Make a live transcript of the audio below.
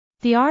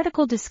The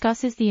article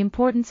discusses the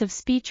importance of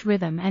speech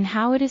rhythm and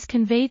how it is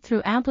conveyed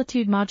through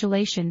amplitude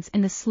modulations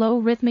in the slow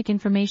rhythmic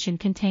information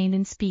contained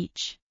in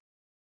speech.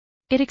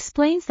 It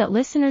explains that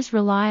listeners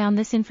rely on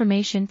this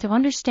information to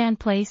understand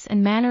place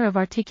and manner of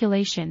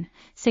articulation,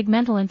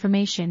 segmental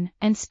information,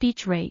 and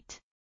speech rate.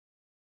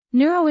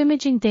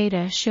 Neuroimaging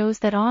data shows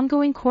that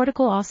ongoing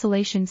cortical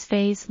oscillations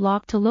phase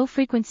lock to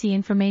low-frequency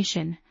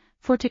information,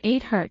 4 to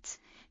 8 Hz,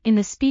 in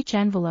the speech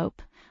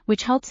envelope,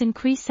 which helps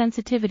increase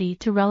sensitivity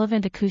to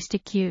relevant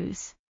acoustic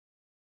cues.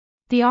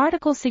 The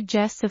article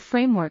suggests a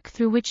framework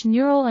through which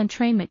neural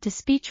entrainment to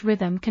speech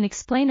rhythm can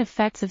explain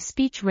effects of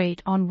speech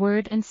rate on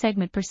word and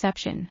segment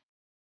perception.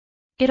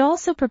 It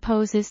also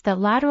proposes that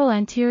lateral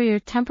anterior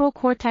temporal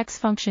cortex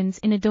functions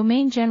in a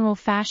domain-general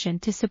fashion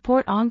to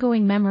support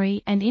ongoing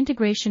memory and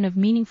integration of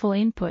meaningful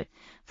input,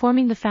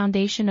 forming the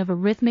foundation of a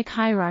rhythmic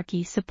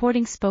hierarchy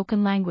supporting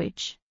spoken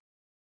language.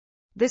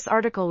 This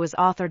article was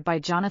authored by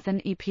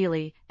Jonathan E.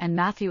 Peelle and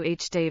Matthew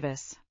H.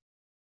 Davis.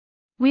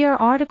 We are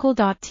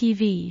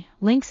RTCLTV,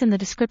 links in the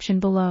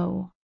description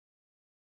below.